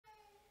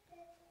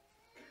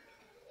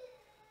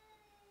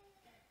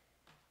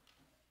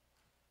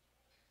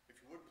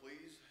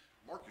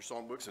Your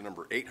songbooks at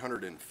number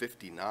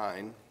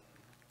 859.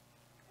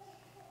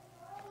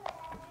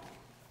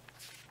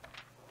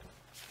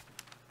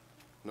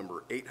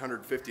 Number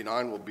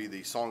 859 will be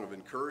the song of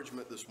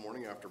encouragement this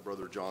morning after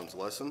Brother John's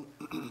lesson.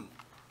 And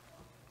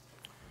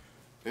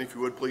if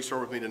you would, please turn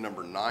with me to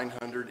number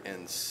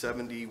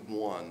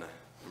 971.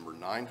 Number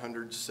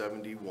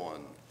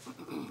 971.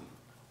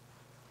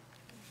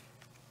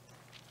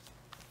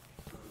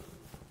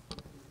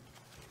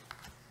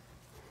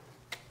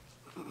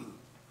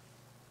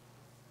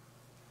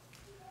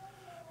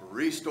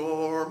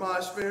 Restore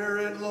my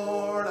spirit,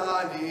 Lord,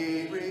 I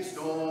need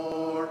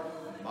restore.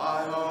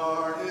 My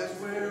heart is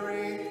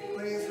weary,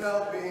 please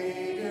help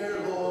me, dear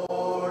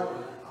Lord.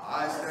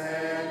 I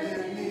stand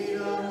in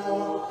need of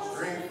more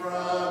strength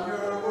from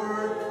your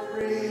word.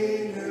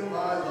 Renew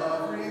my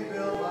love,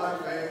 rebuild my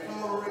faith,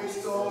 oh,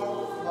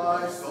 restore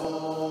my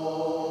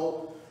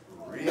soul.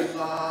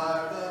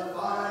 Revive the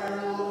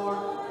fire,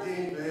 Lord,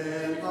 deep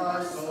in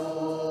my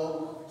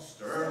soul.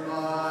 Stir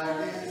my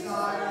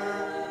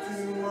desire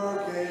to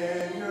work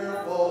in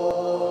your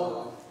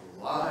fold.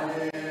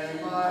 Light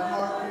in my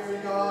heart,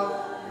 dear God,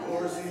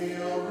 your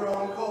zeal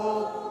grown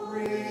cold.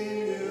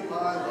 Renew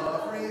my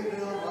love,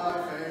 rebuild my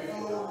faith,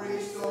 oh,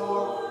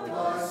 restore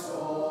my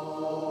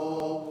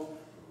soul.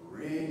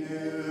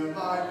 Renew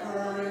my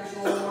courage,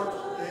 Lord,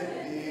 it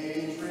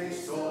needs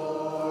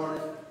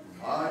restored.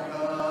 My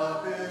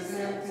cup is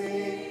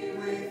empty,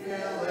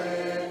 refill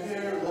it,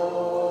 dear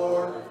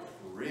Lord.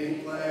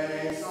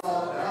 Replace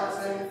all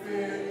doubts and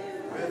fear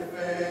with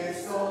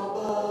faith so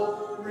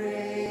bold.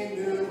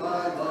 Renew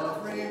my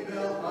love,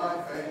 rebuild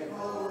my faith,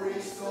 oh,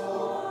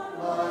 restore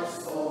my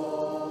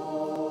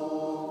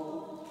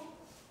soul.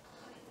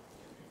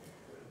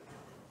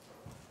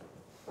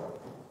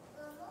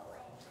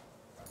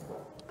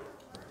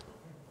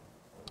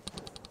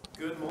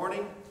 Good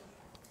morning.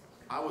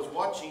 I was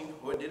watching,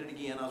 I did it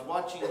again, I was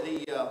watching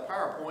the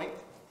PowerPoint.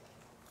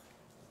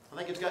 I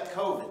think it's got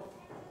COVID.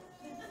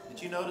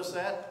 Did you notice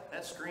that?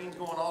 That screen's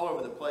going all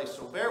over the place.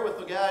 So bear with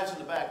the guys in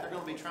the back. They're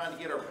going to be trying to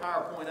get our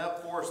PowerPoint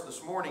up for us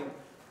this morning.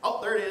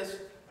 Oh, there it is,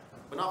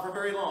 but not for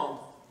very long.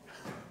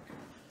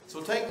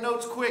 So take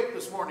notes quick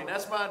this morning.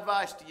 That's my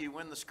advice to you.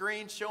 When the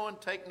screen's showing,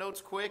 take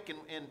notes quick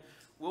and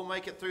we'll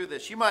make it through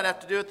this. You might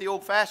have to do it the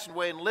old-fashioned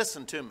way and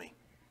listen to me.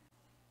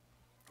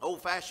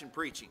 Old-fashioned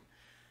preaching.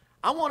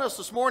 I want us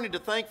this morning to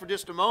think for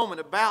just a moment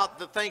about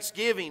the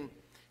Thanksgiving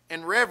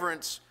and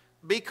reverence,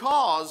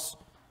 because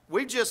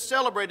we've just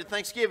celebrated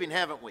Thanksgiving,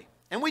 haven't we?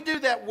 And we do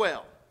that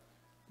well.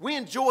 We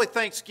enjoy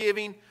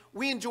Thanksgiving.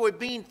 We enjoy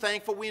being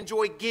thankful. We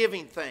enjoy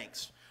giving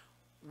thanks.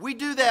 We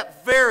do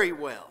that very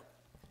well.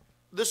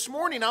 This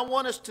morning, I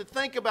want us to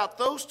think about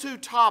those two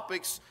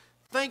topics,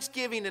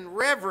 Thanksgiving and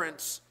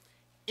reverence,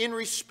 in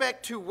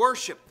respect to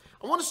worship.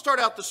 I want to start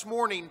out this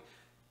morning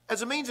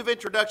as a means of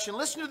introduction.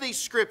 Listen to these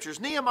scriptures.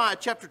 Nehemiah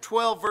chapter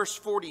 12, verse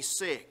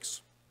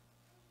 46.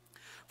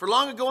 For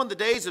long ago in the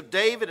days of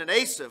David and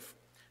Asaph,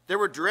 there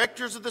were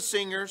directors of the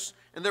singers,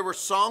 and there were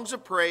songs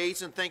of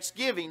praise and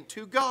thanksgiving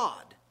to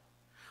God.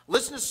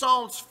 Listen to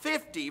Psalms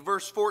 50,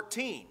 verse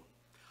 14.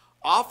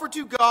 Offer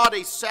to God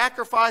a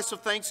sacrifice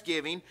of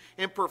thanksgiving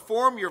and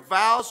perform your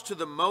vows to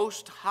the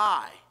Most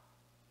High.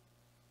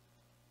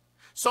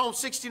 Psalm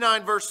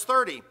 69, verse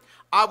 30.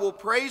 I will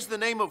praise the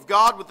name of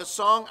God with a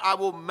song. I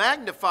will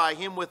magnify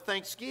him with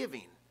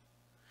thanksgiving.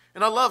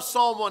 And I love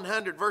Psalm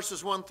 100,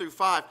 verses 1 through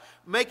 5.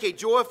 Make a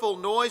joyful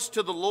noise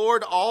to the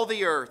Lord, all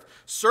the earth.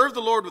 Serve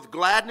the Lord with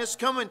gladness.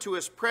 Come into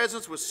his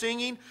presence with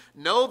singing.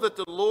 Know that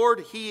the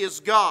Lord, he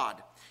is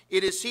God.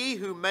 It is he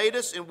who made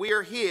us, and we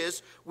are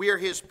his. We are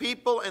his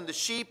people and the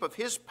sheep of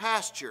his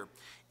pasture.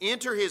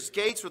 Enter his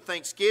gates with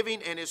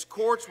thanksgiving and his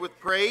courts with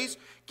praise.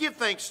 Give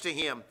thanks to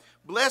him.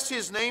 Bless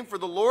his name, for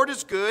the Lord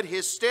is good.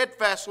 His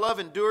steadfast love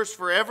endures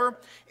forever,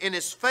 and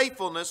his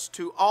faithfulness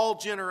to all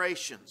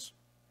generations.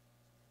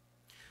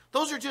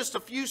 Those are just a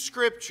few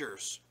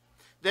scriptures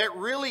that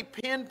really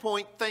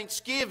pinpoint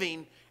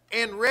thanksgiving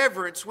and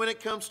reverence when it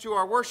comes to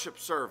our worship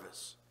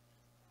service.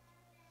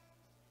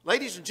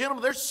 Ladies and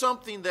gentlemen, there's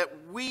something that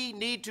we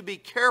need to be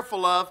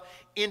careful of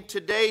in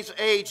today's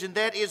age, and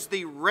that is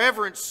the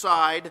reverence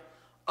side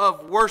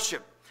of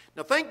worship.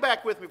 Now think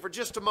back with me for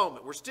just a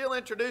moment. We're still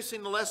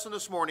introducing the lesson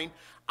this morning.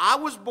 I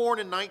was born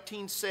in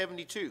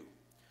 1972.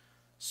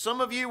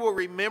 Some of you will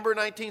remember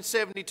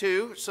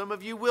 1972. Some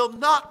of you will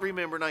not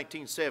remember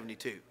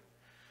 1972.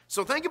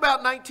 So think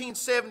about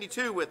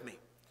 1972 with me.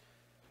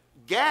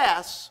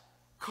 Gas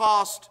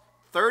cost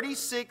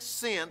 36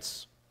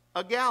 cents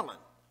a gallon.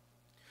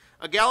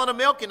 A gallon of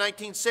milk in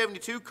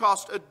 1972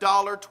 cost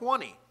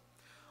 $1.20.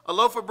 A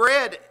loaf of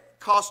bread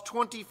cost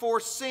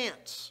 24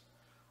 cents.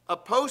 A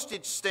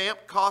postage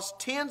stamp cost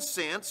 10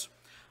 cents.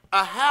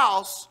 A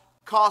house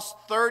cost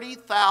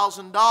 $30,000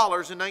 in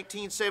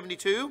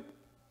 1972.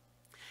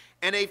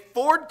 And a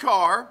Ford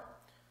car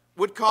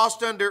would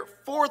cost under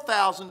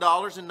 $4,000 in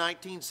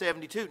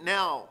 1972.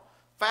 Now,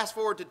 fast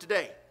forward to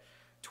today,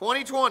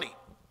 2020.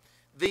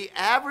 The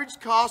average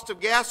cost of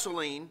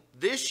gasoline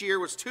this year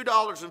was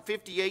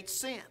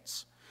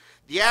 $2.58.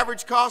 The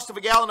average cost of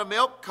a gallon of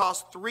milk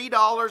costs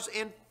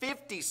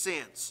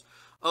 $3.50.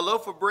 A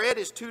loaf of bread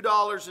is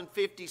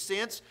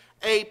 $2.50.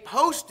 A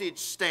postage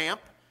stamp,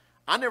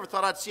 I never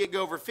thought I'd see it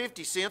go over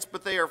 50 cents,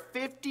 but they are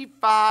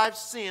 55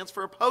 cents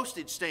for a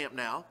postage stamp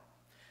now.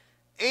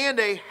 And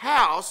a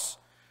house,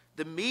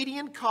 the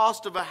median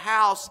cost of a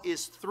house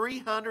is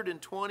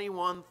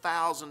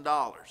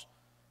 $321,000.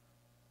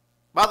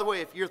 By the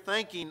way, if you're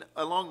thinking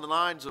along the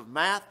lines of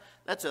math,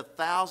 that's a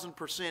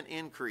 1,000%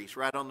 increase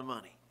right on the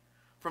money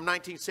from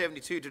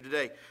 1972 to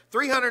today.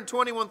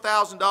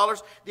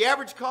 $321,000. The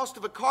average cost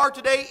of a car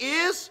today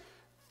is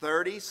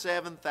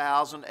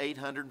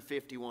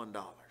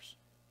 $37,851.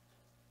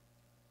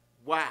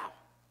 Wow.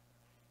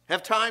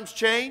 Have times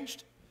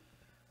changed?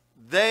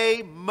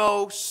 They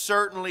most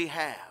certainly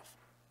have.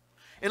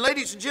 And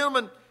ladies and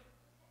gentlemen,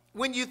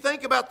 when you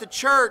think about the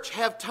church,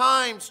 have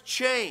times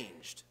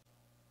changed?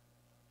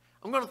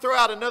 I'm going to throw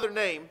out another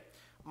name.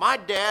 My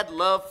dad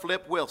loved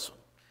Flip Wilson.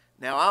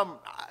 Now,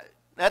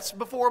 that's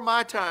before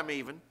my time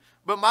even.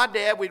 But my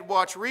dad, we'd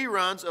watch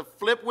reruns of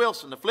Flip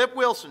Wilson, the Flip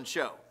Wilson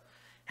Show.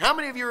 How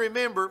many of you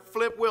remember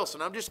Flip Wilson?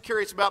 I'm just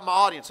curious about my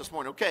audience this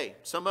morning. Okay,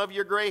 some of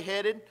you are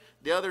gray-headed.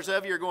 The others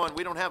of you are going,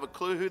 we don't have a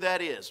clue who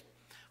that is.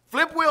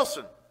 Flip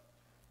Wilson.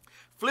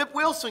 Flip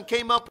Wilson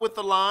came up with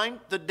the line,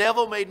 "The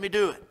devil made me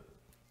do it."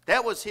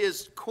 That was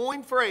his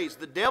coined phrase,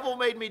 "The devil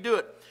made me do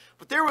it."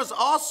 But there was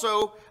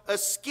also a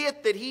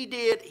skit that he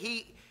did.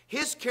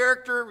 His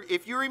character,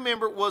 if you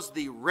remember, was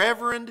the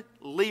Reverend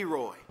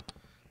Leroy.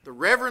 The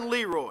Reverend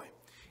Leroy.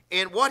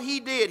 And what he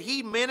did,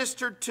 he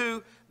ministered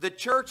to the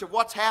church of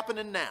what's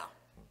happening now.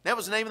 That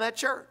was the name of that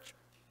church.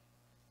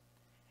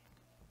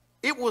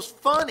 It was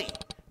funny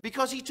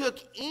because he took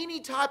any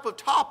type of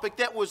topic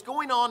that was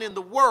going on in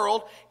the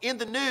world, in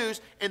the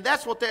news, and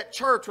that's what that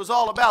church was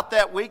all about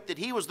that week, that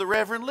he was the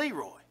Reverend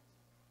Leroy.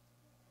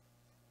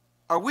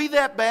 Are we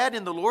that bad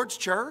in the Lord's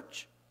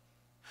church?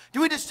 Do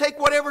we just take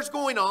whatever's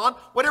going on,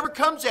 whatever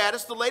comes at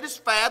us, the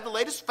latest fad, the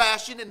latest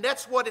fashion, and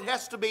that's what it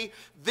has to be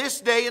this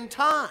day and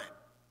time?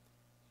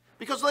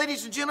 Because,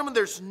 ladies and gentlemen,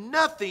 there's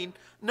nothing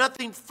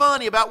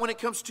funny about when it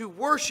comes to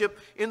worship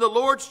in the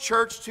Lord's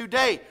church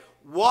today.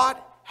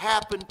 What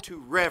happened to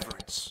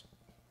reverence?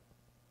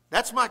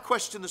 That's my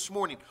question this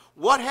morning.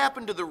 What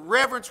happened to the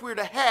reverence we're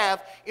to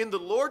have in the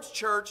Lord's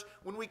church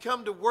when we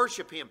come to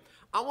worship Him?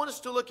 I want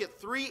us to look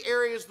at three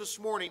areas this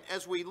morning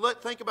as we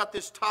think about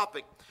this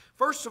topic.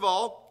 First of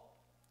all,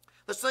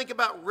 let's think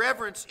about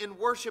reverence in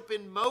worship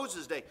in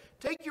Moses' day.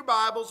 Take your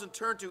Bibles and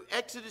turn to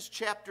Exodus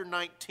chapter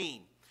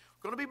 19.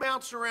 We're going to be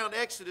bouncing around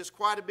Exodus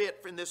quite a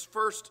bit in this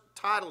first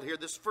title here,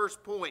 this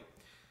first point.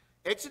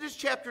 Exodus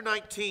chapter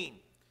 19.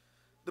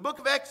 The book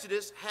of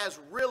Exodus has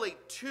really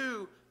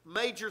two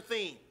major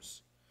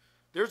themes.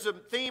 There's a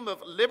theme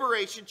of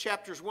liberation,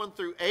 chapters 1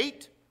 through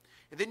 8,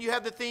 and then you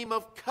have the theme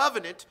of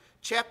covenant,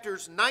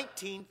 chapters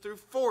 19 through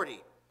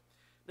 40.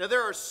 Now,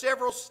 there are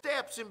several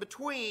steps in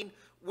between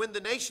when the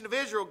nation of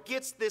Israel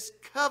gets this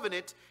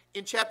covenant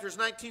in chapters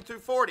 19 through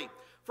 40.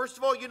 First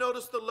of all, you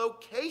notice the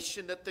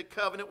location that the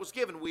covenant was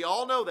given. We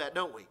all know that,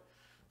 don't we?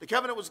 The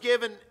covenant was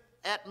given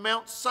at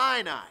Mount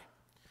Sinai.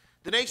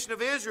 The nation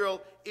of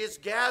Israel is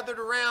gathered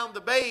around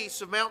the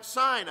base of Mount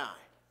Sinai.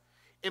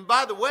 And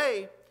by the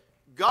way,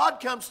 God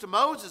comes to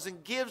Moses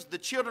and gives the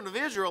children of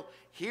Israel,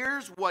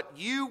 here's what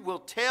you will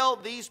tell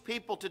these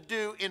people to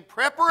do in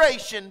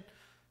preparation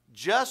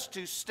just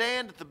to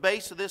stand at the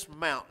base of this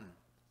mountain.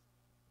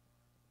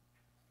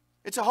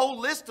 It's a whole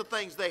list of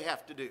things they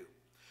have to do.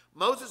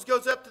 Moses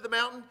goes up to the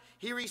mountain.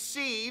 He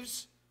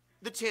receives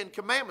the 10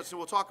 Commandments, and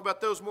we'll talk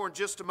about those more in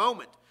just a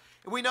moment.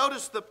 And we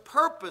notice the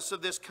purpose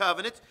of this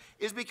covenant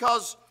is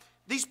because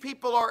these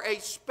people are a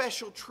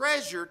special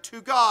treasure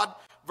to God.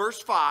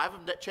 Verse 5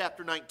 of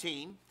chapter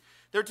 19.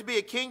 They're to be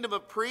a kingdom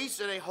of priests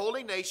and a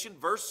holy nation.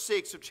 Verse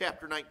 6 of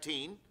chapter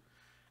 19.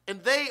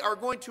 And they are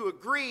going to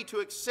agree to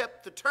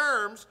accept the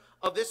terms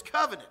of this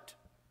covenant,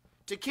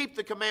 to keep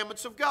the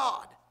commandments of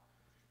God.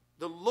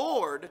 The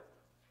Lord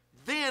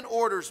then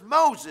orders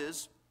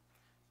Moses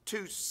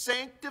to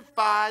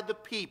sanctify the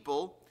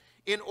people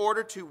in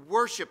order to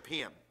worship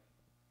Him.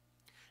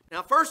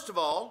 Now, first of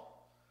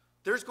all,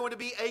 there's going to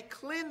be a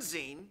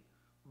cleansing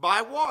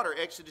by water,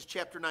 Exodus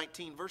chapter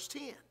 19, verse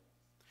 10.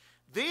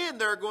 Then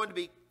there are going to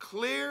be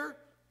clear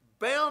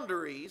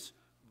boundaries,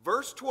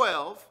 verse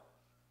 12,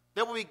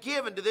 that will be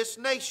given to this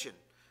nation.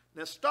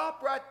 Now,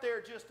 stop right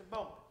there just a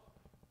moment.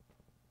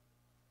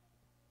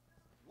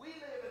 We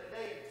live in a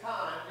day and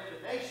time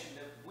in a nation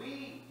that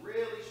we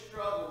really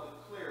struggle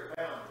with clear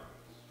boundaries.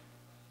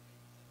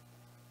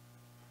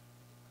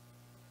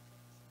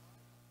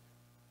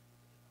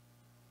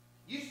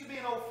 Used to be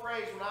an old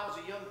phrase when I was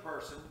a young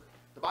person.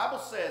 The Bible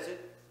says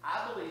it.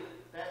 I believe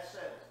it. That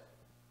settles it.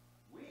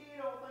 We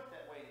don't think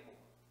that way anymore.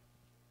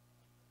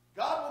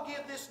 God will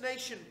give this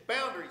nation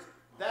boundaries.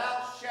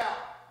 Thou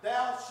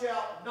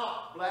shalt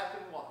not, black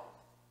and white.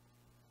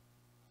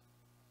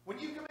 When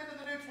you come into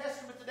the New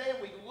Testament today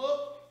and we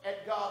look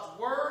at God's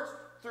words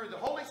through the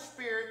Holy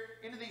Spirit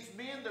into these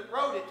men that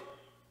wrote it,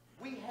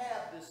 we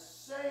have the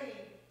same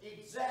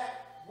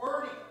exact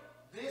wording.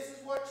 This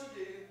is what you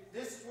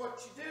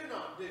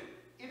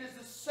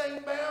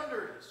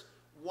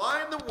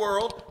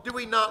world do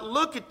we not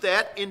look at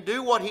that and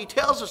do what he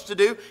tells us to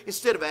do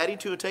instead of adding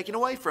to and taking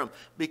away from?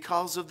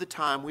 Because of the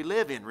time we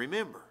live in,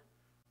 remember.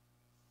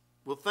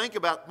 We'll think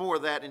about more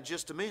of that in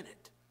just a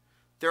minute.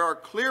 There are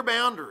clear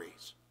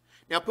boundaries.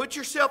 Now put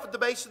yourself at the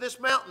base of this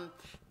mountain.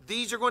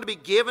 These are going to be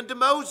given to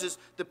Moses.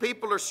 The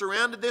people are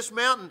surrounded this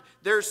mountain.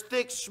 There's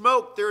thick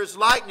smoke. There is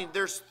lightning.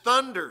 There's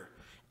thunder.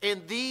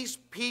 And these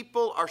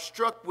people are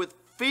struck with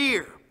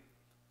fear.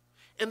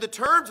 And the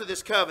terms of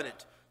this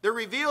covenant, they're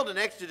revealed in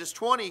Exodus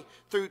 20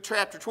 through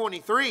chapter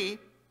 23.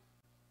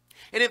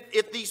 And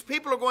if these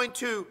people are going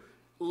to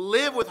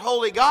live with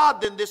holy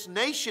God, then this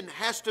nation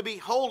has to be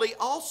holy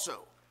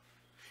also.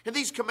 And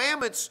these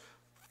commandments,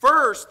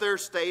 first they're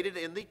stated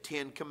in the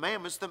 10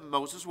 Commandments that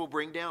Moses will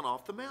bring down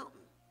off the mountain.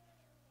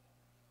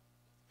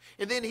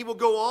 And then he will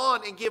go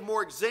on and give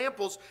more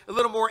examples, a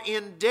little more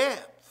in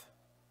depth.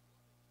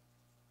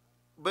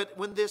 But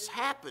when this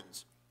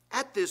happens,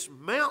 at this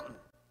mountain,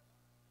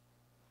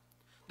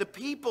 the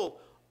people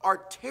are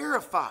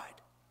terrified.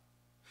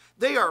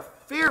 They are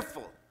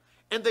fearful.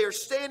 And they are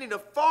standing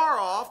afar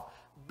off,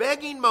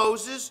 begging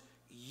Moses,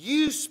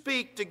 you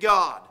speak to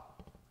God.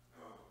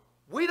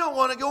 We don't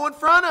want to go in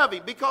front of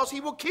him because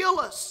he will kill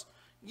us.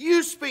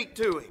 You speak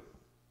to him.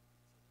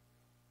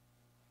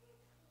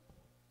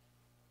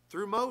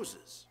 Through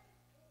Moses,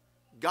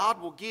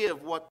 God will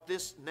give what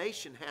this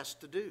nation has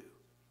to do.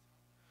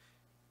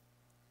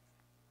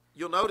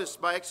 You'll notice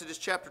by Exodus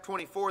chapter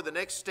 24, the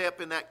next step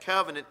in that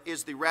covenant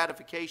is the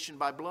ratification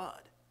by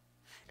blood.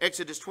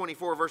 Exodus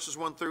 24 verses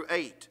 1 through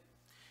 8.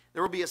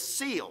 There will be a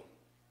seal,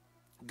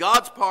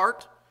 God's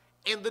part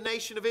and the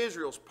nation of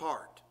Israel's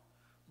part,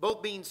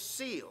 both being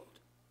sealed.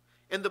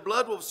 And the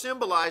blood will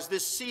symbolize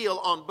this seal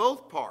on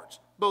both parts,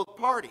 both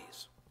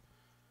parties.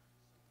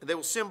 And they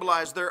will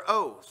symbolize their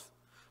oath.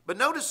 But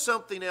notice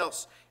something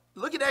else.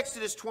 Look at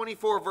Exodus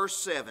 24 verse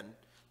 7.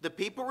 The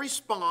people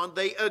respond.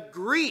 They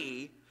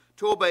agree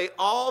to obey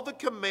all the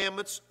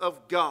commandments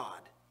of God.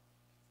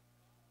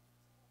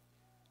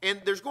 And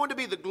there's going to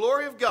be the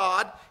glory of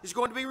God is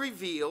going to be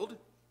revealed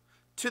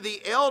to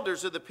the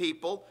elders of the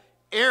people,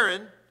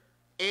 Aaron,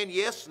 and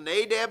yes,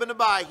 Nadab and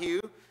Abihu.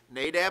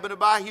 Nadab and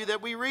Abihu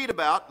that we read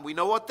about. We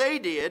know what they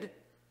did.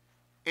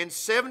 And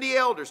 70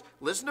 elders.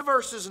 Listen to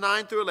verses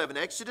 9 through 11.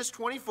 Exodus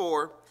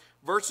 24,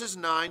 verses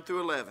 9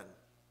 through 11.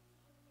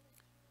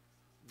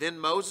 Then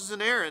Moses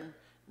and Aaron,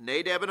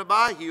 Nadab and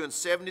Abihu, and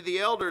 70 of the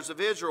elders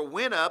of Israel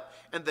went up,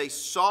 and they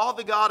saw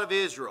the God of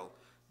Israel.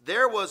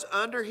 There was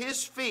under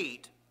his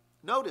feet,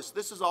 notice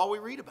this is all we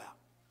read about,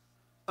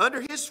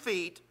 under his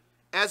feet,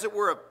 as it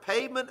were a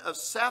pavement of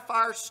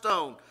sapphire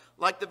stone,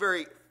 like the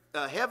very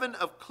heaven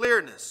of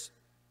clearness.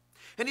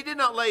 And he did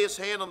not lay his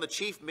hand on the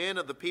chief men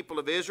of the people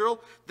of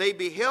Israel. They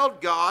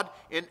beheld God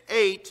and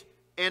ate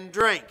and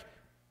drank.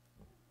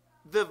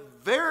 The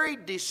very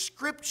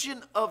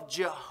description of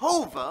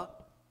Jehovah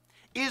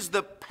is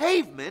the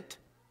pavement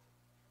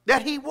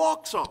that he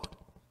walks on.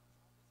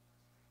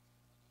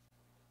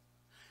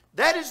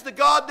 That is the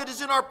God that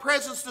is in our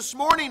presence this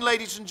morning,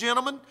 ladies and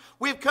gentlemen.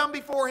 We have come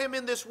before him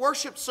in this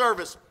worship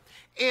service.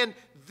 And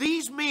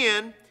these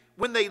men,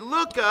 when they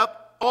look up,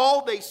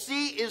 all they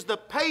see is the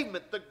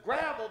pavement, the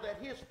gravel that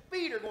his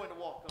feet are going to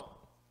walk on.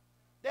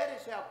 That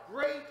is how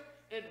great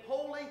and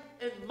holy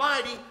and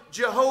mighty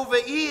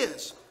Jehovah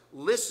is.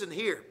 Listen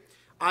here.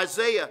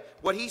 Isaiah,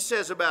 what he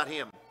says about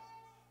him.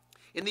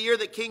 In the year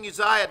that King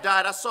Uzziah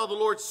died, I saw the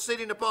Lord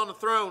sitting upon a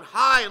throne,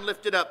 high and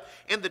lifted up,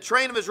 and the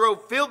train of his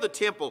robe filled the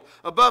temple.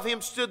 Above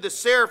him stood the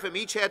seraphim.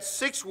 Each had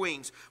 6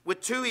 wings.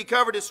 With 2 he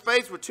covered his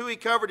face, with 2 he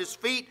covered his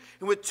feet,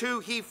 and with 2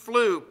 he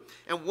flew.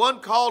 And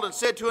one called and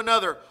said to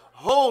another,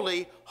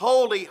 Holy,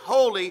 holy,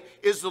 holy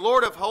is the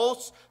Lord of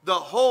hosts. The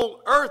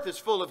whole earth is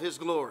full of his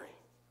glory.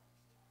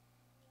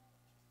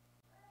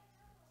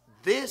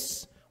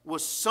 This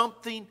was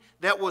something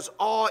that was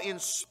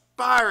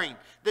awe-inspiring,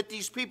 that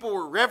these people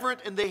were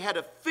reverent and they had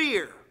a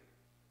fear.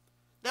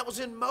 That was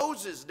in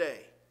Moses'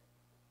 day.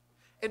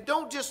 And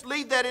don't just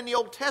leave that in the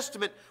Old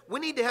Testament. We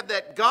need to have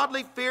that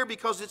godly fear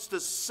because it's the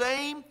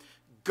same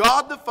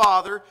God the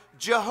Father,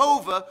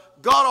 Jehovah,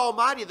 God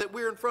Almighty that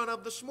we're in front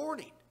of this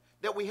morning,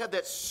 that we have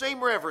that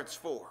same reverence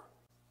for.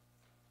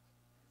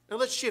 Now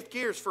let's shift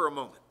gears for a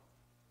moment.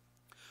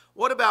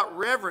 What about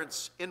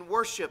reverence in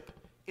worship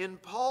in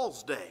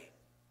Paul's day?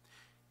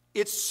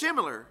 It's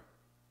similar,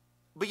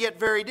 but yet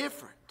very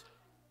different.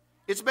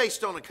 It's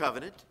based on a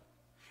covenant.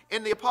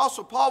 And the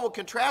Apostle Paul will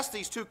contrast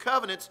these 2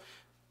 covenants.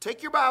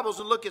 Take your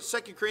Bibles and look at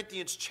 2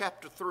 Corinthians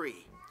chapter 3.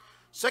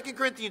 2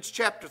 Corinthians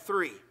chapter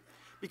 3.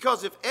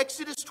 Because if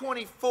Exodus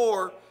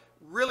 24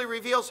 really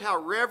reveals how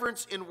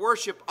reverence in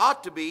worship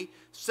ought to be,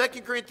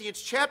 2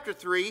 Corinthians chapter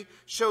 3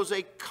 shows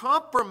a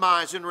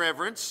compromise in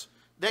reverence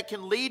that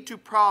can lead to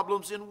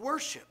problems in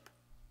worship.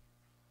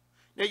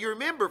 Now you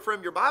remember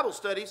from your Bible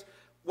studies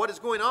what is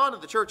going on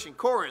in the church in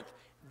Corinth.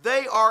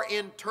 They are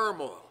in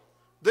turmoil.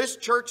 This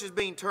church is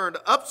being turned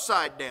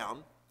upside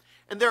down,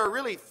 and there are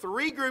really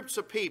 3 groups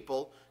of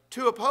people,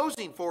 2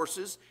 opposing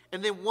forces,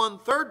 and then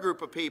 1/3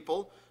 group of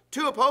people,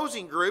 2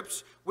 opposing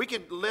groups. We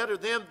can letter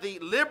them the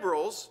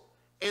liberals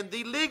and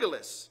the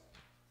legalists.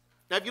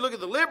 Now, if you look at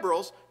the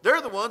liberals,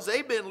 they're the ones,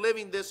 they've been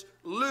living this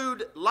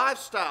lewd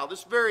lifestyle,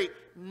 this very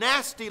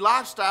nasty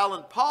lifestyle,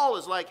 and Paul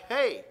is like,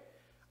 hey,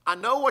 I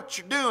know what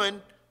you're doing,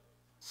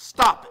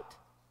 stop it.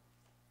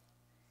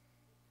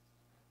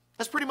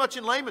 That's pretty much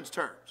in layman's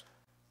terms.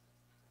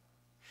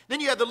 Then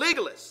you have the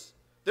legalists.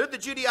 They're the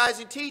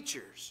Judaizing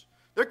teachers.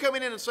 They're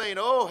coming in and saying,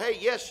 oh, hey,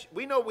 yes,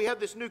 we know we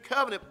have this new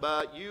covenant,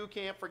 but you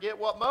can't forget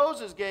what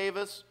Moses gave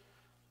us.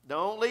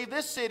 Don't leave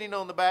this sitting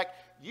on the back.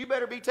 You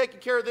better be taking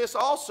care of this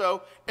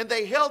also. And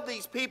they held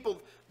these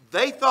people,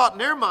 they thought in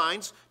their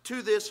minds,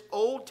 to this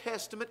Old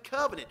Testament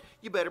covenant.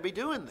 You better be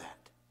doing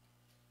that.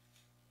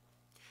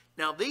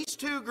 Now, these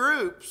two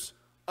groups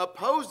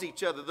opposed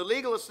each other. The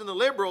legalists and the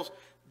liberals,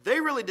 they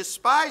really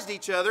despised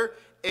each other,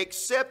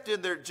 except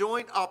in their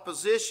joint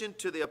opposition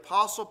to the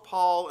Apostle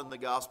Paul and the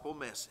gospel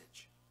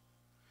message.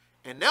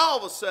 And now all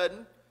of a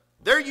sudden,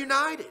 they're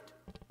united.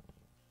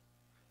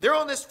 They're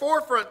on this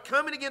forefront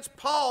coming against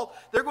Paul.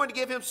 They're going to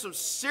give him some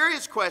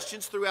serious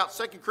questions throughout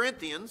 2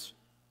 Corinthians.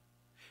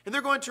 And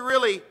they're going to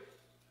really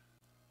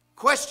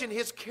question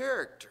his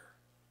character.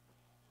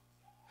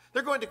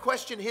 They're going to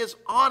question his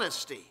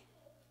honesty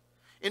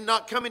in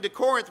not coming to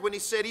Corinth when he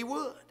said he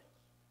would.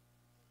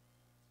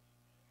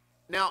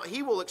 Now,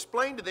 he will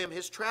explain to them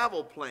his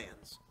travel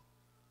plans.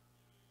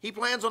 He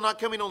plans on not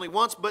coming only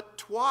once, but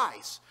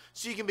twice.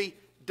 So you can be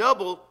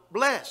double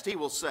blessed, he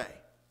will say.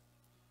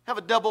 Have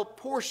a double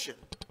portion.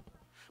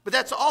 But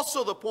that's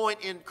also the point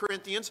in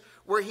Corinthians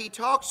where he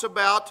talks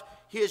about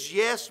his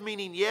yes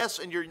meaning yes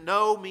and your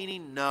no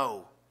meaning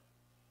no.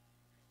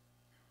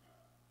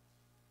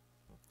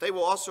 They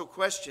will also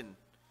question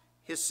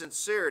his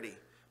sincerity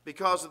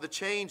because of the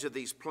change of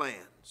these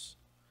plans.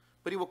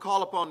 But he will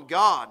call upon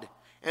God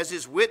as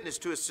his witness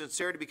to his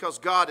sincerity because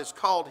God has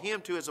called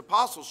him to his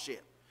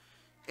apostleship.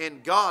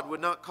 And God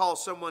would not call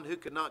someone who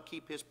could not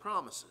keep his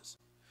promises.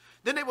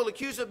 Then they will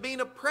accuse him of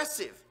being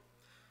oppressive.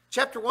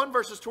 Chapter 1,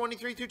 verses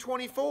 23 through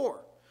 24.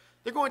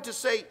 They're going to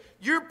say,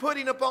 you're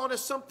putting upon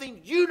us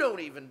something you don't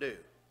even do.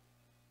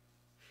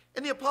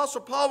 And the Apostle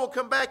Paul will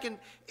come back and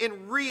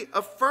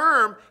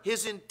reaffirm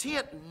his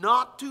intent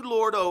not to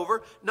lord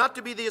over, not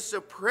to be this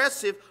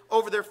oppressive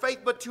over their faith,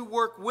 but to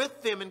work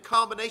with them in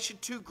combination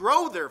to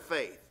grow their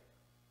faith.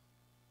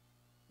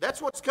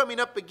 That's what's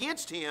coming up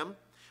against him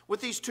with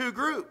these two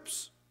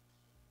groups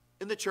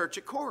in the church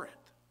at Corinth.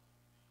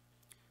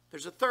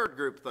 There's a third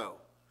group, though.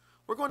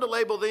 We're going to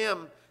label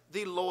them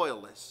the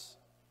loyalists.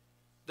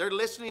 They're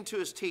listening to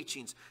his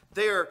teachings.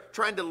 They're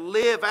trying to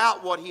live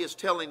out what he is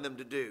telling them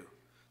to do.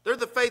 They're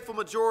the faithful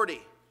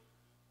majority.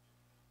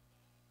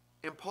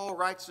 And Paul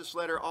writes this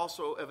letter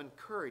also of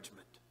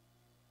encouragement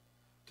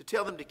to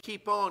tell them to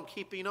keep on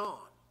keeping on,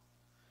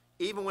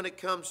 even when it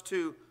comes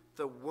to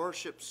the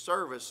worship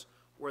service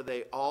where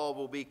they all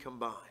will be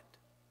combined.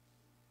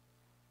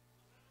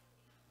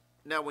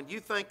 Now, when you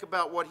think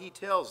about what he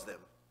tells them,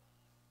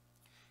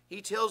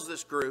 he tells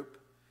this group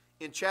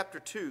in chapter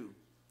 2,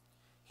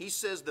 he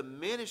says the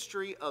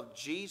ministry of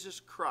Jesus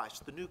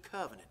Christ, the new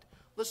covenant.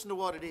 Listen to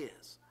what it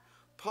is.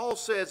 Paul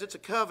says it's a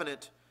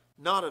covenant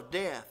not of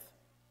death,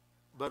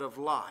 but of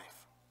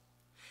life.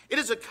 It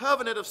is a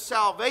covenant of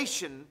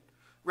salvation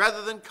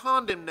rather than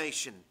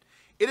condemnation.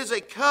 It is a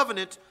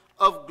covenant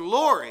of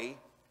glory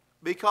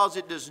because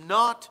it does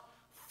not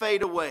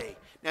fade away.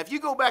 Now, if you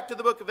go back to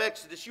the book of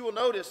Exodus, you will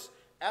notice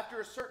after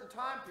a certain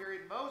time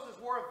period, Moses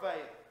wore a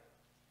veil.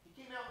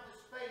 He came out with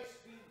his face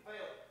being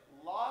veiled.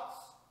 Lots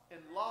and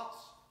lots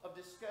of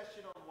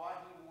discussion on why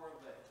he wore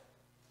a veil.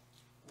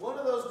 One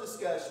of those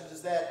discussions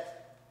is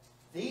that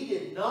he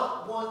did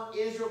not want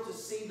Israel to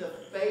see the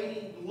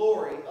fading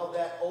glory of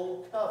that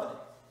old covenant.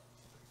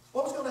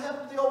 What was going to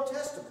happen to the Old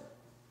Testament?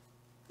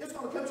 It was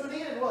going to come to an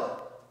end,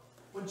 what?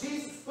 When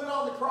Jesus put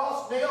on the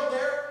cross, nailed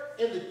there,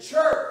 and the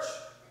church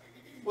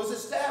was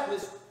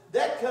established,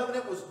 that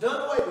covenant was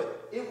done away with.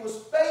 It was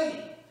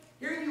fading.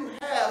 Here you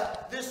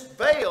have this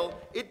veil.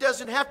 It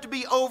doesn't have to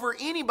be over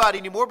anybody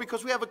anymore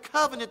because we have a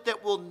covenant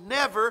that will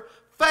never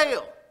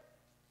fail.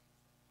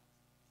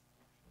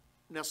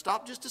 Now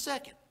stop just a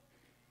second.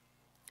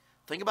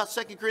 Think about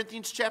 2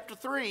 Corinthians chapter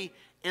 3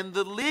 and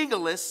the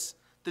legalists,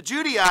 the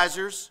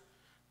Judaizers,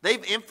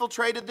 they've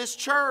infiltrated this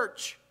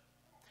church.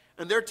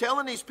 And they're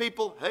telling these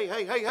people, hey,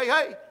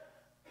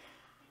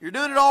 you're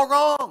doing it all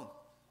wrong.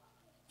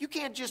 You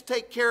can't just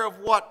take care of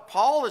what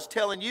Paul is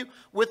telling you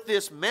with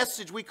this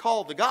message we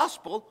call the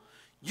gospel.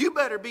 You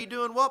better be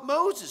doing what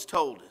Moses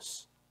told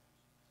us.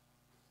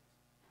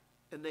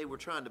 And they were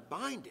trying to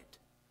bind it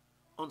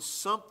on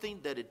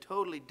something that had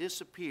totally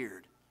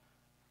disappeared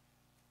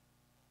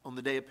on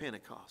the day of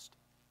Pentecost.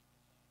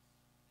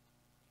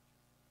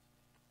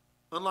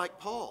 Unlike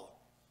Paul.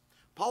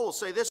 Paul will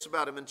say this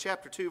about him in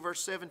chapter 2,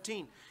 verse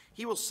 17.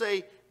 He will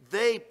say,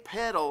 they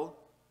peddle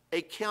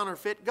a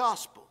counterfeit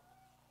gospel.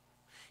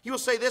 He will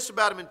say this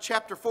about him in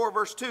chapter 4,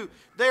 verse 2.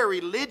 They are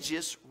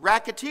religious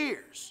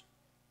racketeers.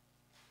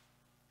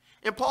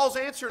 And Paul's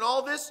answer in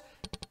all this,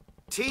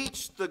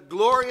 teach the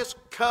glorious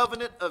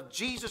covenant of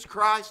Jesus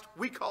Christ.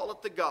 We call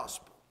it the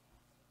gospel.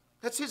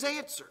 That's his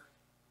answer.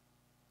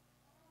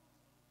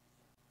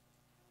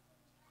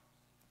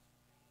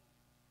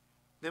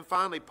 Then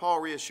finally, Paul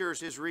reassures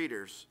his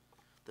readers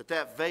that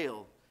that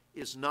veil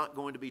is not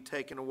going to be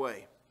taken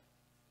away.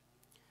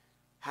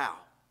 How?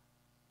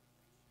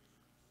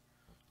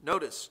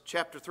 Notice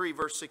chapter 3,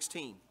 verse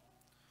 16.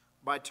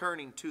 By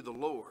turning to the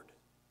Lord.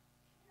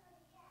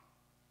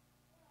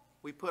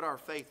 We put our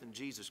faith in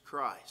Jesus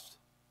Christ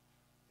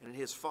and in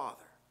His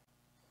Father.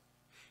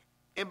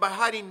 And by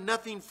hiding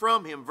nothing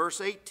from Him, verse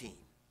 18.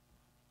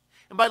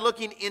 And by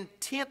looking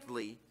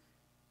intently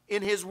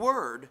in His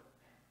Word,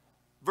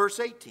 verse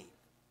 18.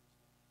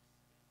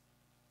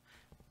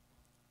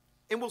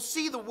 And we'll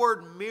see the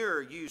word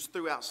mirror used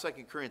throughout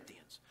 2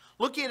 Corinthians.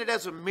 Look at it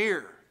as a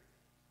mirror.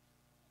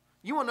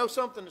 You want to know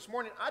something this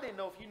morning? I didn't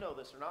know if you know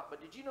this or not,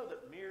 but did you know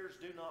that mirrors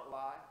do not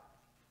lie?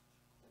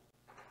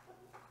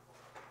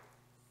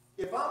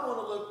 If I want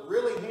to look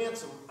really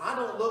handsome, I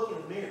don't look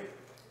in a mirror.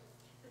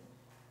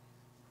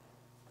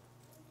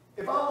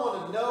 If I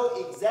want to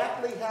know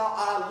exactly how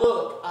I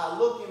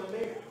look in a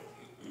mirror.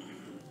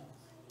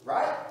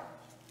 Right?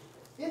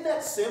 Isn't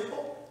that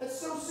simple? That's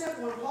so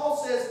simple. When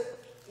Paul says,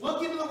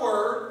 look into the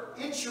Word,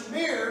 it's your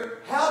mirror,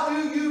 how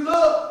do you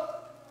look?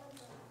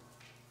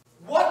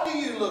 What do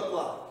you look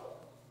like?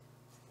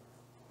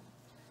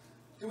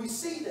 Do we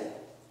see that?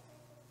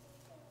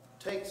 It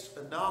takes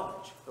a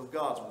knowledge of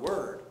God's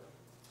Word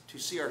to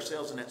see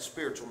ourselves in that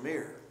spiritual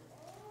mirror.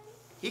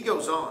 He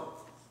goes on.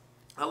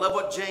 I love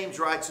what James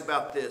writes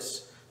about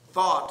this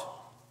thought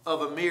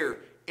of a mirror.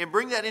 And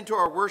bring that into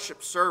our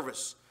worship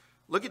service.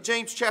 Look at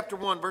James chapter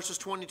 1, verses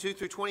 22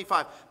 through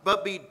 25.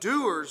 But be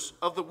doers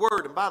of the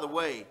word. And by the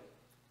way,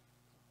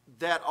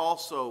 that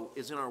also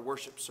is in our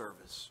worship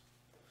service.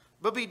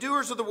 But be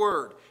doers of the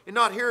word, and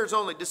not hearers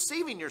only,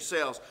 deceiving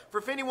yourselves. For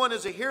if anyone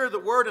is a hearer of the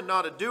word and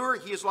not a doer,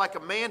 he is like a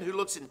man who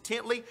looks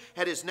intently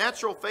at his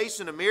natural face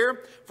in a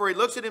mirror. For he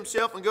looks at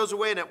himself and goes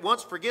away and at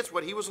once forgets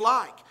what he was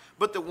like.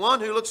 But the one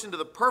who looks into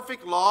the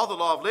perfect law, the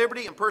law of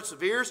liberty, and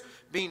perseveres,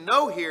 being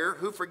no hearer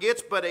who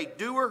forgets, but a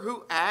doer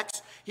who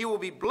acts, he will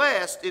be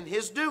blessed in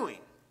his doing.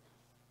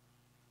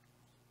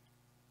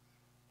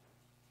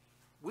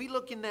 We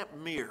look in that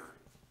mirror.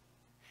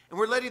 And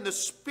we're letting the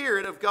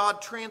Spirit of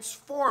God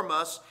transform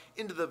us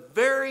into the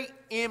very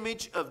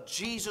image of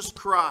Jesus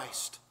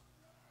Christ.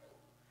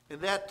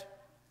 And that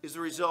is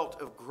the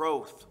result of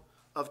growth,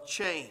 of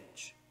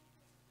change.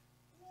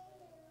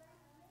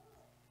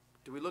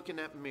 Do we look in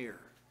that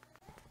mirror?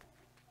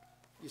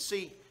 You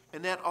see,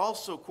 and that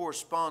also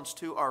corresponds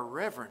to our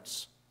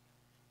reverence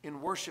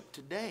in worship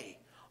today.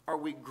 Are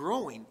we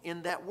growing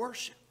in that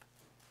worship?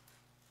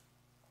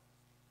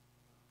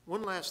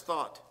 One last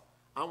thought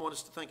I want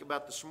us to think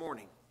about this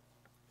morning.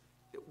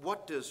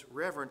 What does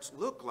reverence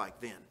look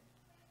like then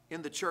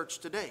in the church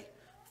today?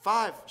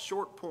 5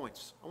 short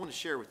points I want to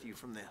share with you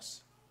from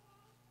this.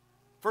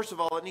 First of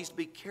all, it needs to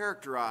be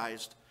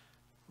characterized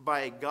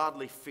by a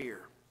godly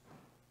fear.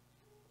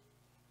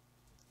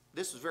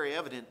 This was very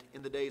evident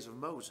in the days of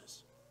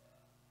Moses.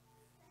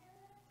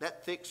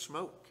 That thick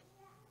smoke,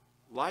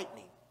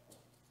 lightning,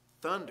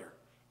 thunder,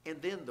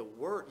 and then the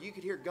word. You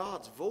could hear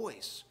God's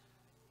voice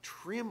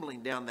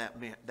trembling down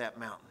that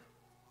mountain.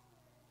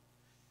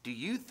 Do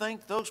you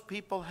think those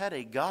people had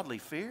a godly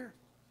fear?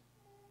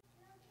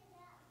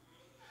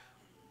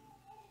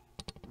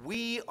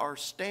 We are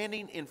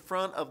standing in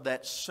front of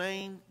that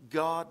same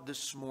God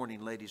this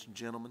morning, ladies and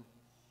gentlemen.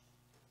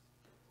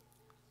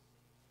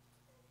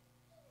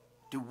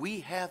 Do we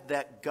have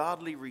that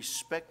godly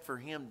respect for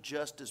Him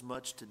just as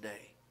much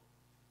today?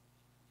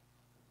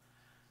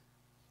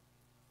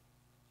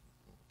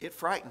 It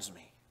frightens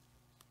me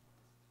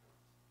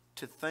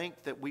to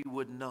think that we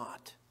would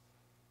not.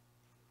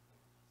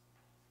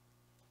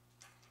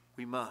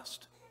 We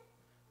must.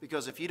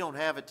 Because if you don't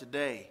have it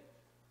today,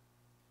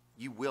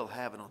 you will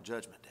have it on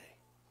Judgment Day.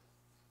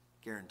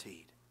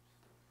 Guaranteed.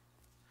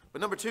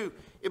 But number 2,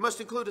 it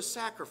must include a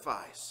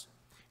sacrifice.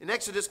 In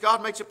Exodus,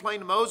 God makes it plain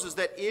to Moses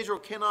that Israel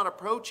cannot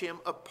approach Him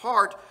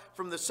apart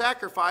from the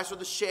sacrifice or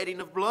the shedding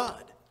of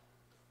blood.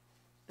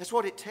 That's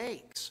what it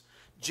takes.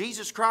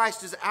 Jesus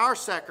Christ is our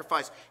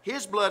sacrifice.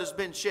 His blood has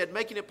been shed,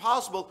 making it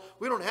possible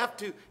we don't have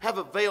to have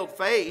a veiled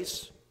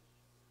face.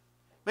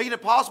 Making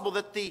it possible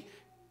that the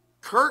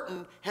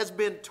curtain has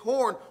been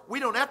torn. We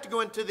don't have to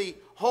go into the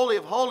Holy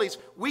of Holies.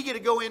 We get to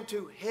go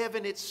into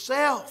heaven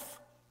itself.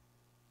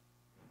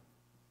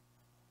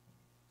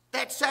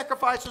 That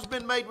sacrifice has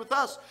been made with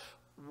us.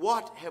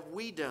 What have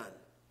we done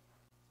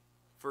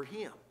for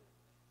Him?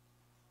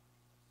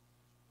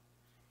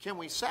 Can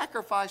we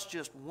sacrifice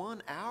just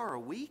 1 hour a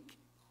week?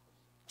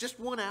 Just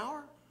 1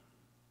 hour?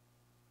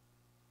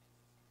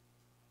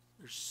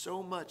 There's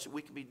so much that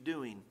we can be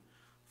doing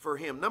for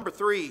Him. Number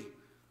 3,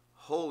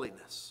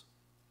 holiness.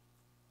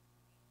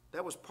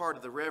 That was part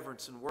of the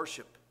reverence and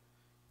worship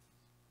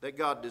that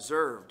God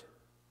deserved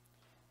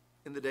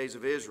in the days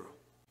of Israel.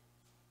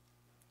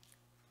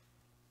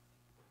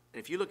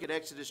 And if you look at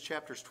Exodus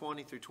chapters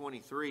 20 through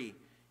 23,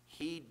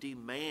 He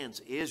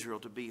demands Israel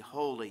to be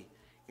holy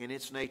in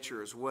its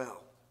nature as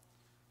well.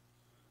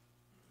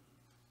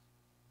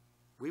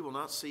 We will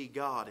not see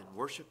God in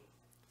worship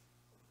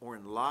or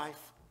in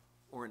life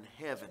or in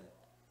heaven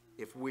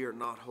if we are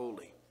not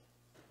holy.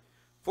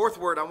 Fourth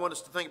word I want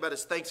us to think about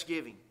is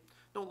thanksgiving.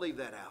 Don't leave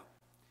that out.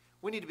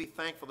 We need to be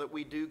thankful that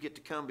we do get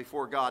to come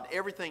before God.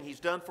 Everything He's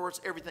done for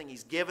us, everything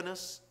He's given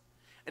us,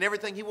 and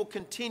everything He will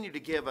continue to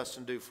give us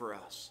and do for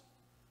us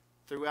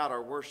throughout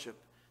our worship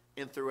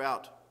and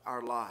throughout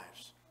our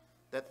lives.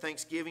 That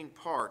thanksgiving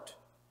part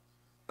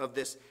of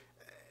this.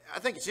 I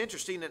think it's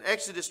interesting in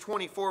Exodus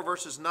 24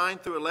 verses 9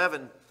 through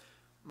 11,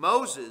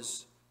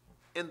 Moses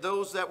and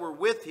those that were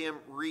with him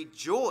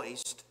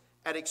rejoiced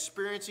at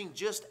experiencing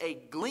just a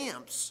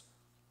glimpse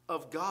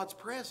of God's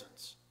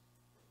presence.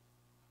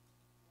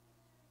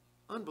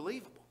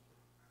 Unbelievable.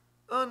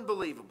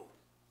 Unbelievable.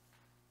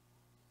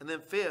 And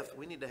then fifth,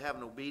 we need to have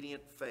an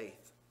obedient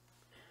faith.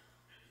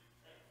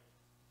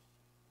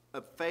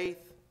 A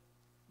faith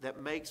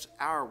that makes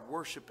our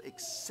worship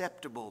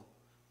acceptable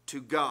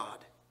to God.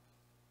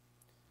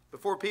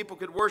 Before people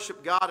could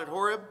worship God at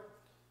Horeb,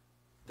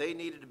 they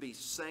needed to be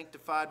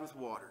sanctified with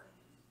water.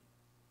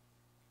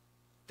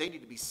 They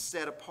need to be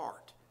set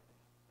apart.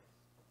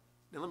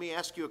 Now let me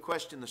ask you a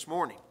question this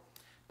morning.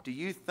 Do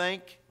you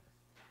think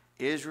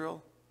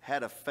Israel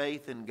had a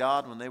faith in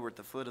God when they were at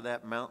the foot of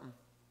that mountain?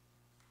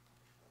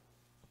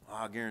 Well,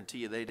 I'll guarantee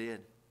you they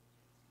did.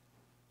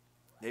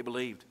 They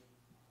believed.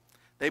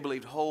 They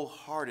believed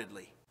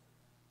wholeheartedly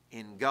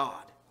in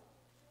God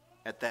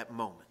at that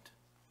moment.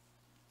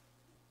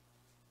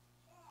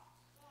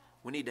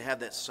 We need to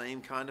have that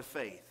same kind of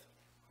faith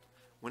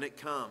when it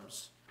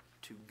comes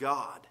to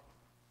God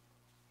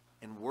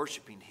and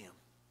worshiping Him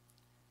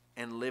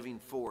and living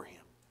for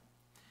Him.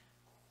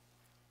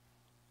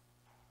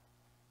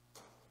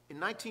 In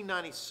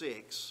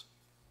 1996,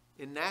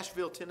 in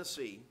Nashville,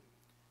 Tennessee,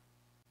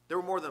 there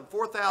were more than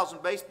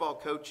 4,000 baseball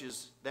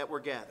coaches that were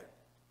gathered.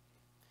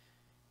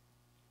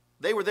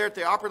 They were there at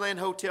the Opryland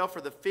Hotel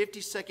for the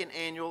 52nd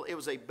annual. It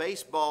was a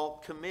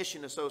baseball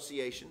commission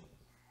association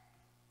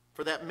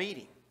for that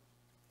meeting.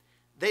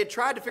 They had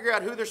tried to figure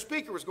out who their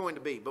speaker was going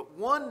to be, but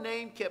one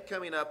name kept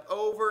coming up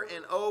over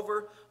and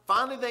over.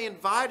 Finally, they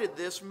invited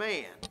this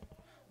man.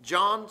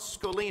 John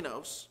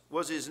Scolinos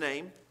was his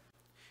name.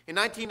 In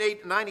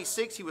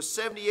 1996, he was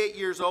 78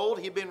 years old.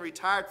 He had been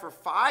retired for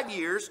 5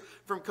 years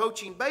from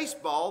coaching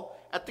baseball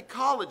at the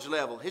college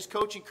level. His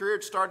coaching career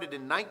had started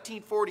in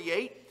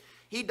 1948.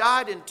 He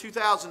died in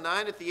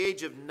 2009 at the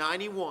age of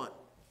 91.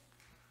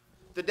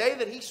 The day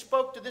that he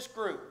spoke to this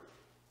group,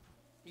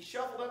 he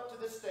shuffled up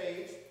to the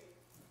stage,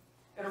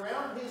 and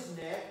around his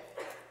neck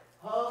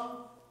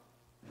hung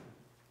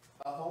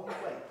a home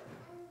plate.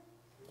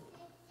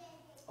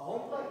 A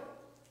home plate.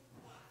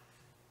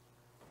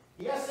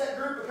 He asked that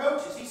group of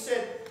coaches, he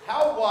said,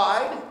 how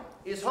wide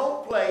is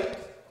home plate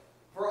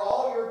for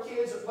all your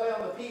kids that play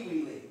on the Pee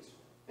Wee leagues?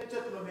 It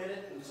took him a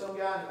minute, and some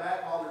guy in the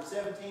back hollered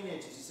 17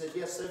 inches. He said,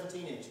 yes,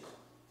 17 inches.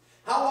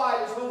 How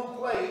wide is home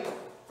plate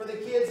for the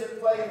kids that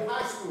play in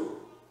high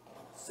school?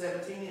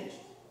 17 inches.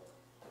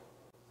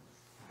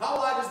 How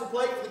wide is the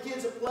plate for the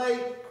kids that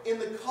play in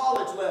the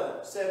college level?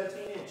 17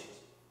 inches.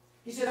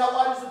 He said, how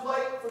wide is the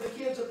plate for the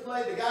kids that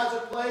play, the guys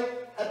that play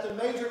at the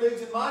major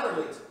leagues and minor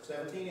leagues?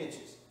 17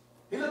 inches.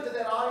 He looked at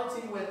that audience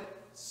and he went,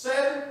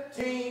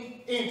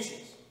 17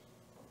 inches.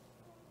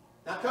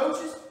 Now,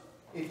 coaches,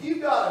 if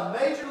you've got a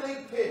major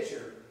league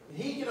pitcher and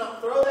he cannot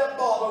throw that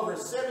ball over a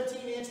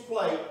 17-inch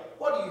plate,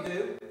 what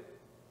do?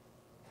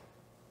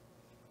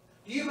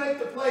 Do you make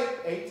the plate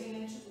 18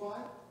 inches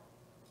wide?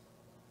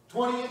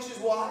 20 inches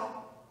wide?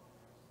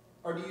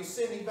 Or do you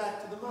send him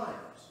back to the minors?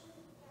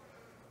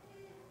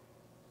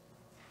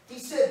 He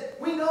said,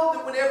 we know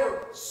that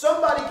whenever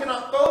somebody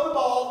cannot throw the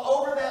ball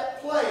over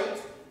that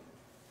plate,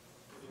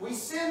 we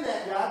send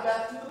that guy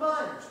back to the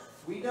minors.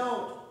 We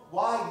don't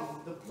widen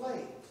the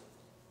plate.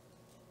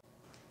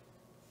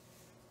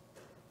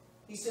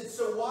 He said,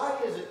 so why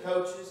is it,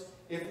 coaches,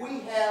 if we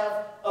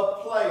have a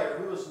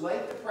player who is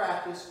late to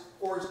practice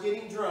or is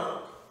getting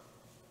drunk,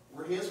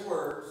 were his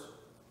words,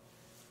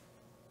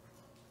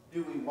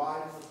 do we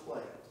widen the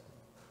plate?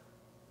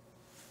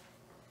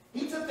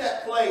 He took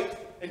that plate,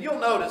 and you'll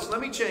notice, let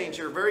me change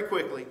here very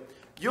quickly.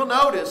 You'll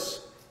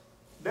notice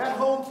that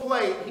home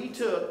plate he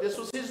took, this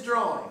was his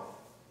drawing.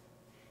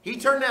 He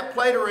turned that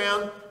plate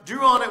around,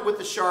 drew on it with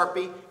the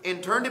Sharpie,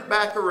 and turned it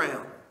back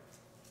around.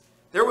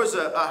 There was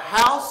a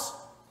house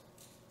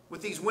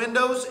with these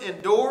windows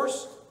and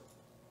doors.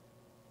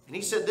 And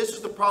he said, this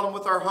is the problem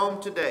with our home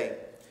today.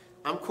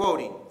 I'm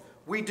quoting,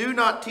 we do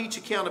not teach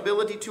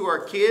accountability to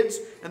our kids,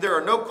 and there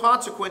are no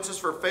consequences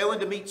for failing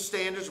to meet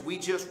standards. We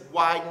just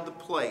widen the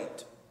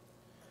plate.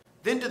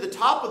 Then to the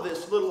top of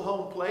this little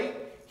home plate,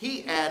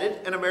 he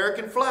added an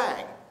American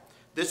flag.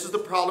 This is the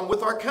problem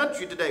with our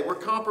country today. We're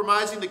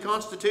compromising the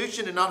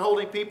Constitution and not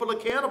holding people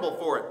accountable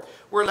for it.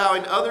 We're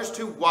allowing others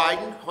to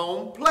widen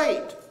home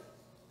plate.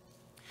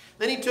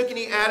 Then he took and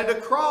he added a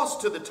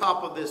cross to the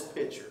top of this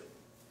picture.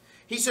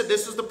 He said,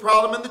 this is the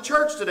problem in the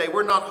church today.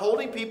 We're not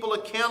holding people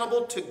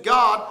accountable to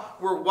God.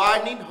 We're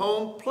widening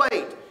home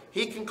plate.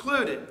 He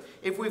concluded,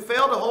 if we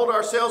fail to hold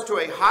ourselves to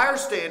a higher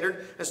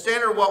standard, a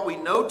standard of what we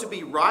know to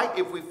be right,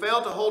 if we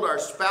fail to hold our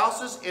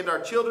spouses and our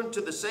children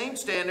to the same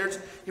standards,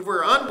 if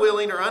we're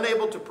unwilling or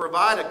unable to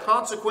provide a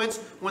consequence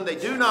when they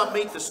do not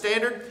meet the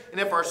standard, and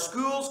if our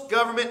schools,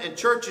 government, and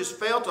churches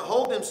fail to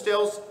hold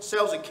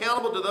themselves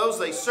accountable to those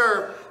they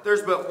serve,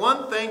 there's but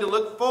one thing to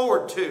look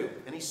forward to.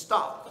 And he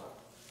stopped.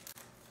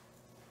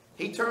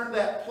 He turned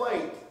that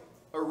plate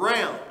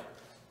around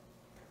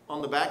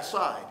on the back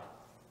side,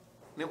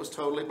 and it was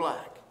totally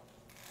black.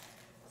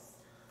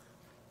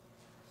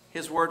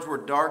 His words were,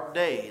 "Dark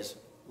days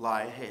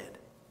lie ahead."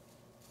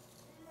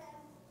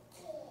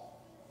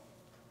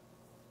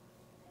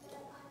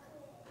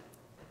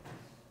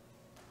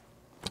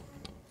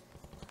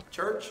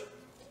 Church,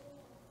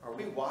 are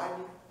we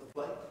widening the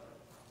plate?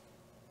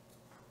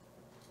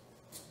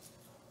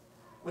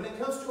 When it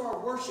comes to our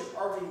worship,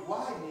 are we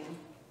widening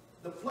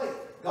the plate?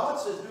 God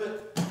says do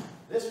it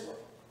this way.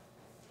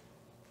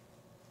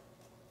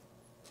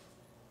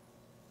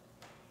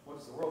 What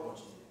does the world want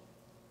you to do?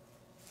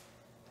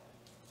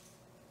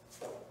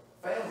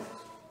 Families,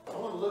 I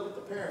want to look at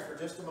the parents for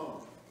just a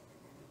moment.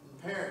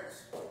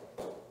 Parents,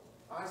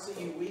 I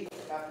see you week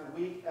after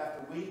week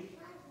after week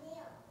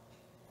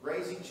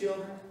raising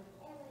children.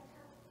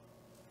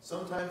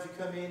 Sometimes you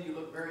come in, you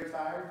look very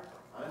tired.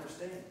 I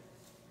understand.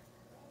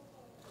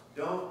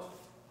 Don't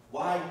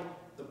widen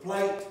the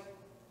plate.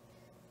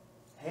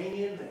 Hang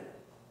in there.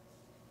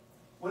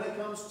 When it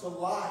comes to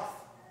life,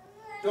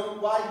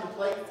 don't widen the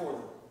plate for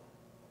them.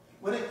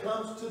 When it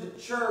comes to the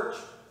church,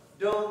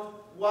 don't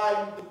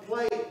widen the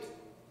plate.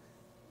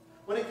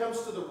 When it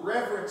comes to the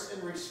reverence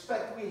and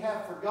respect we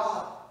have for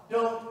God,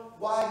 don't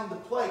widen the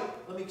plate.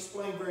 Let me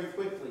explain very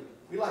quickly.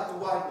 We like to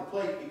widen the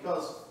plate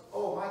because,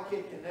 oh, my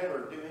kid can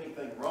never do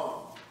anything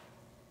wrong.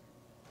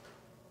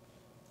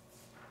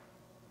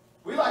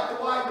 We like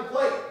to widen the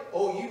plate.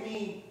 Oh, you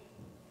mean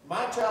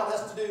my child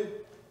has to do?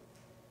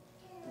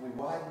 And we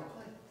widen the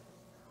plate.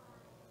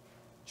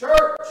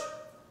 Church,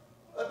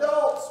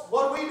 adults,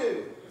 what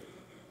do?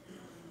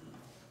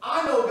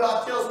 I know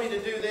God tells me to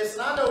do this,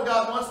 and I know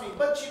God wants me,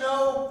 but you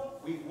know,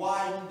 we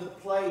widen the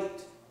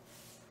plate.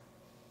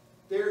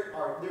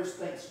 There's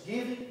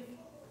thanksgiving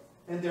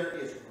and there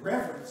is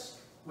reverence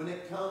when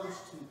it comes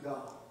to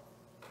God.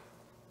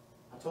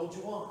 I told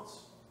you once,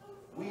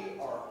 we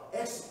are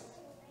excellent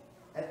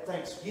at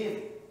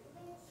thanksgiving,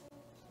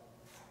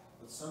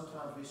 but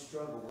sometimes we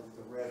struggle with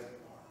the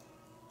reverent part,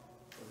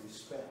 the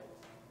respect.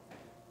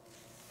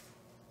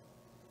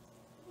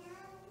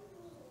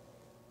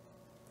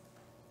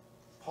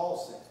 Paul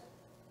said,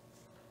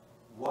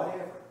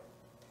 whatever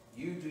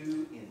you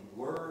do in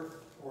word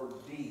or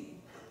deed,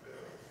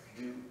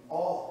 do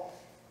all.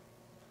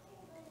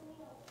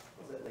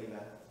 What does that leave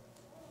out?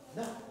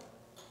 Nothing.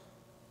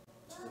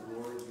 To the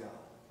glory of God.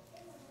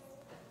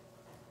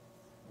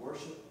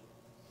 Worship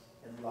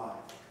and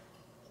life.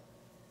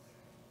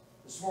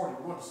 This morning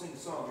we're going to sing a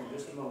song here in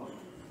just a moment.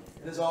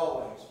 And as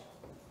always,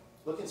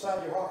 look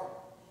inside your heart.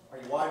 Are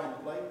you widening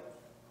the plate?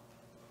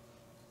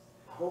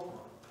 I hope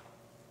not.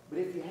 But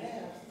if you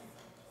have,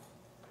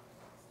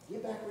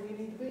 get back where you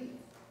need to be.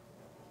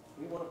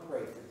 We want to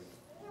pray for you.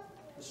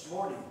 This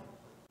morning,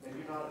 maybe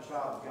you're not a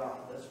child of God.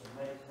 Let's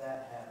make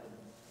that happen.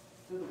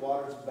 Through the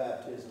waters of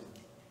baptism,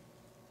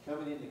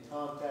 coming into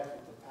contact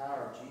with the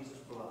power of Jesus'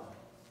 blood,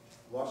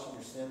 washing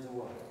your sins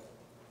away,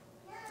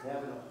 and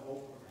having a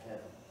hope of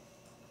heaven.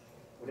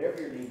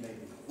 Whatever your need may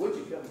be, would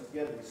you come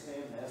together and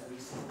stand as we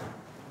sing?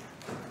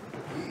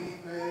 He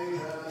made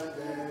a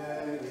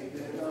day, he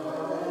did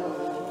not.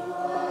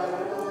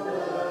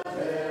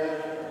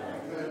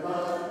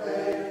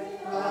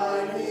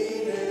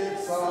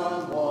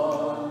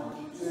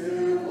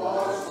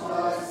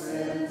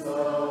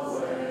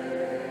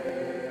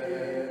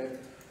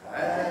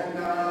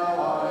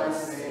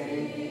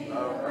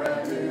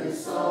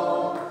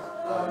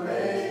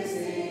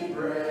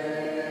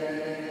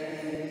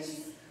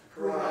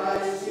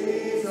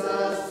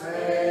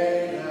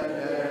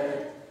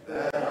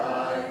 That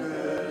I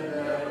could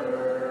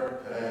never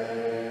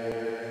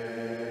pay.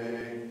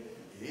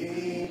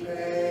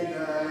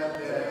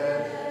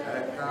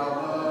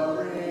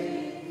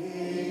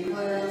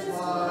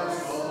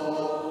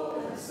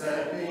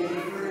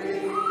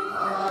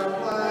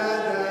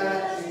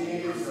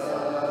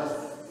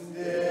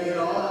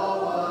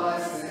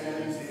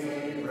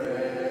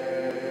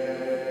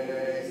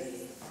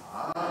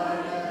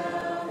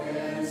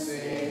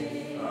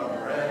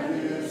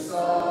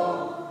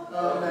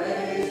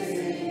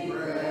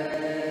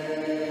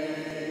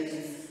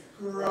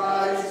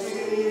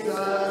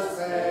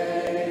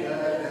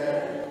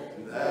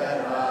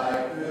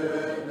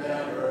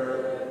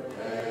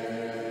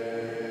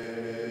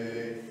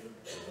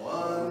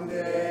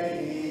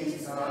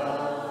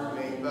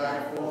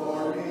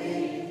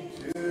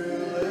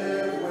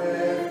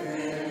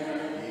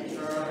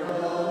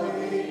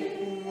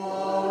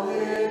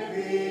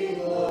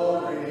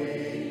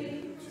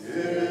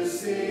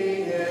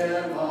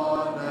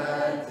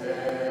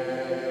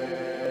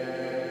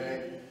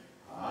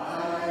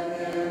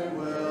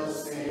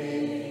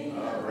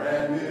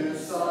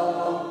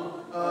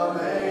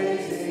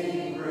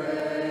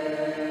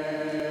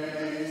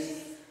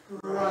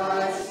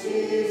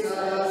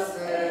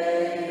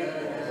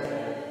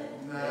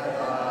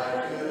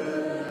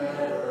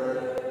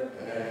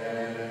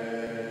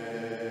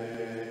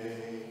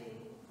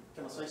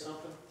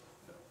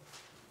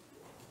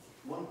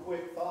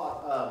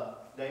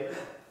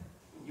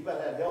 You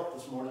better have help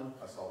this morning.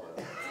 I saw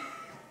that.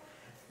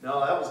 No,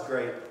 that was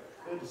great.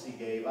 Good to see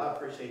Gabe. I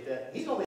appreciate that. He's going to